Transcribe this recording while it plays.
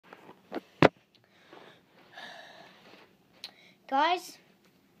Guys,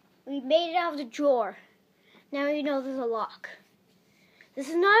 we made it out of the drawer. Now you know there's a lock. This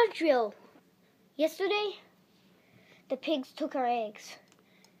is not a drill. Yesterday, the pigs took our eggs.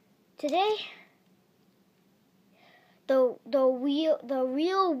 Today, the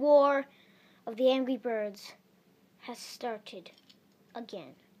real war of the Angry Birds has started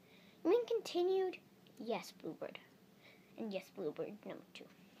again. You mean continued? Yes, Bluebird. And yes, Bluebird number 2.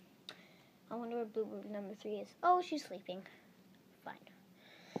 I wonder where Bluebird number 3 is. Oh, she's sleeping. Fine.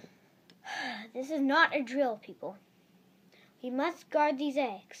 This is not a drill, people. We must guard these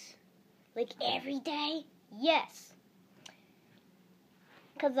eggs. Like every day? Yes.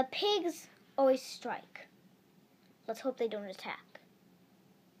 Because the pigs always strike. Let's hope they don't attack.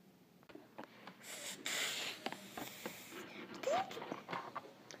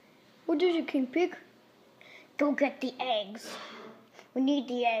 What is it, King Pig? Go get the eggs. We need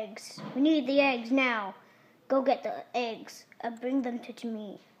the eggs. We need the eggs now. Go get the eggs and bring them to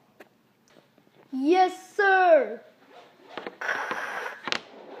me. Yes, sir.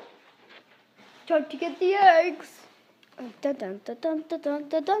 Time to get the eggs. Dun dun dun dun dun dun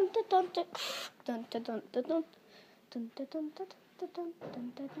dun dun dun dun dun dun dun dun dun dun dun dun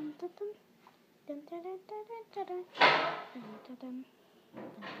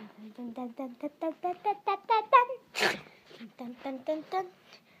dun dun.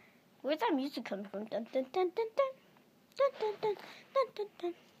 Where's that music coming from? Dun dun dun dun dun dun dun dun dun dun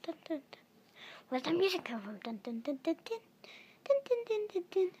dun dun dun. Where's that music coming from? Dun dun dun dun dun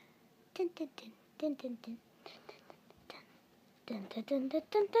dun dun dun dun dun dun dun dun dun dun. Dun dun dun dun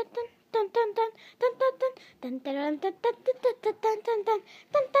dun dun dun dun dun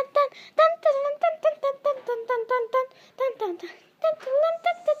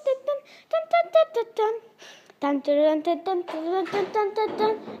dun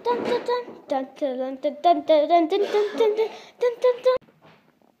dun dun dun dun dun dun dun dun dun.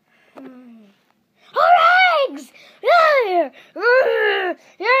 Eggs!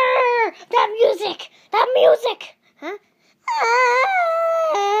 That music! That music! Huh?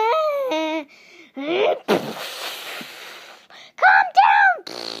 Calm down!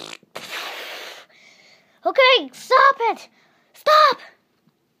 Okay, stop it! Stop!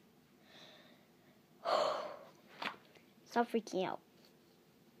 Stop freaking out.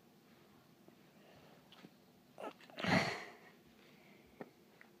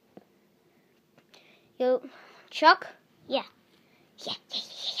 Yo, Chuck? Yeah. Yeah.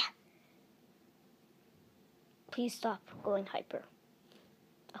 Please stop going hyper.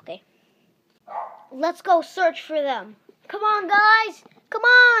 Okay. Let's go search for them. Come on, guys. Come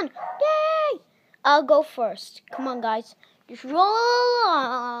on. Yay! I'll go first. Come on, guys. Just roll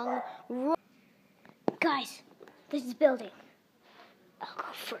along. Guys, this is building. I'll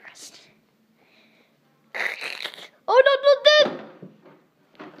go first. Oh, no.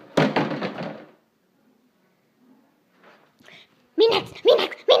 Me next.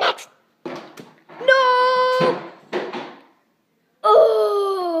 No!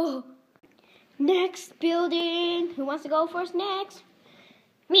 Oh! Next building. Who wants to go first next?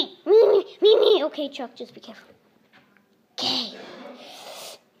 Me. Okay, Chuck, just be careful. Okay.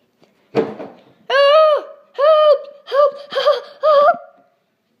 Oh! Help!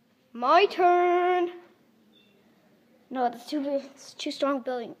 My turn. No, that's too big. It's too strong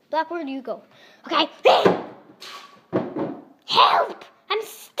building. Blackbird, you go. Okay. Help! I'm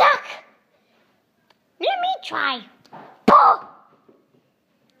stuck! Let me try.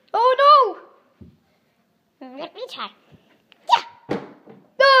 Oh no! Let me try. Yeah!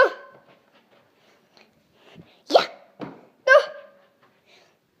 No! Yeah! No!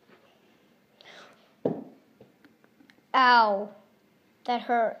 Ow. That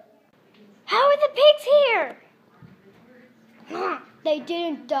hurt. How are the pigs here? They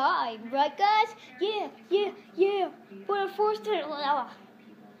didn't die, right, guys? Yeah. But our force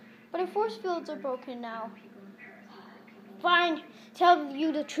fields are broken now. Fine, tell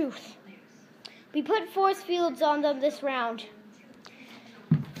you the truth. We put force fields on them this round.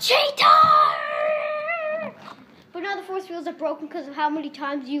 Cheater! But now the force fields are broken because of how many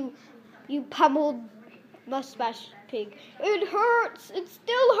times you pummeled Mustache Pig. It hurts. It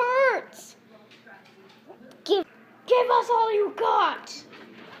still hurts. Give us all you got.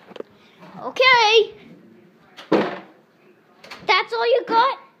 Okay. That's all you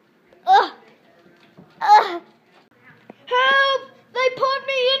got? Help! They put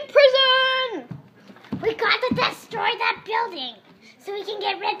me in prison! We got to destroy that building so we can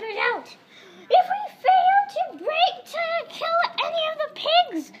get Redbird out. If we fail to kill any of the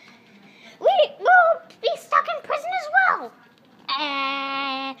pigs, we will be stuck in prison as well.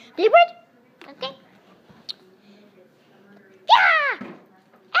 Bluebird? Okay. Yeah!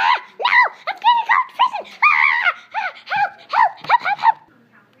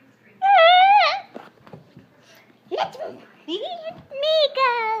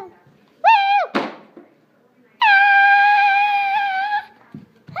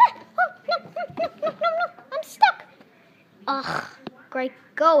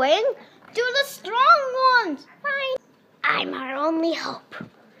 going to the strong ones. Fine. I'm our only hope.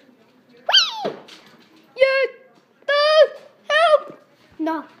 Whee! Help!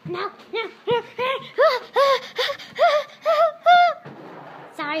 No.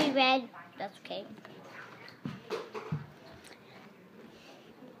 Sorry, Red. That's okay.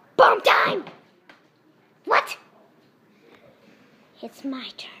 Bomb time! What? It's my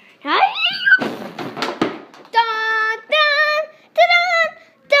turn. Dun, dun, dun,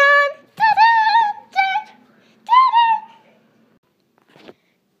 dun, dun, dun.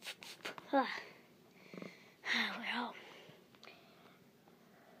 We're home.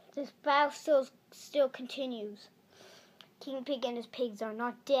 This battle still continues. King Pig and his pigs are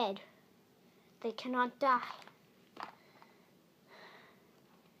not dead. They cannot die.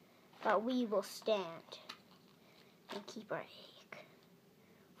 But we will stand and keep our egg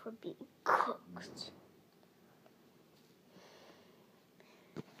for being cooked.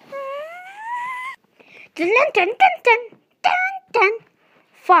 Dun, dun, dun, dun, dun, dun.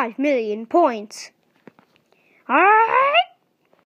 5 million points.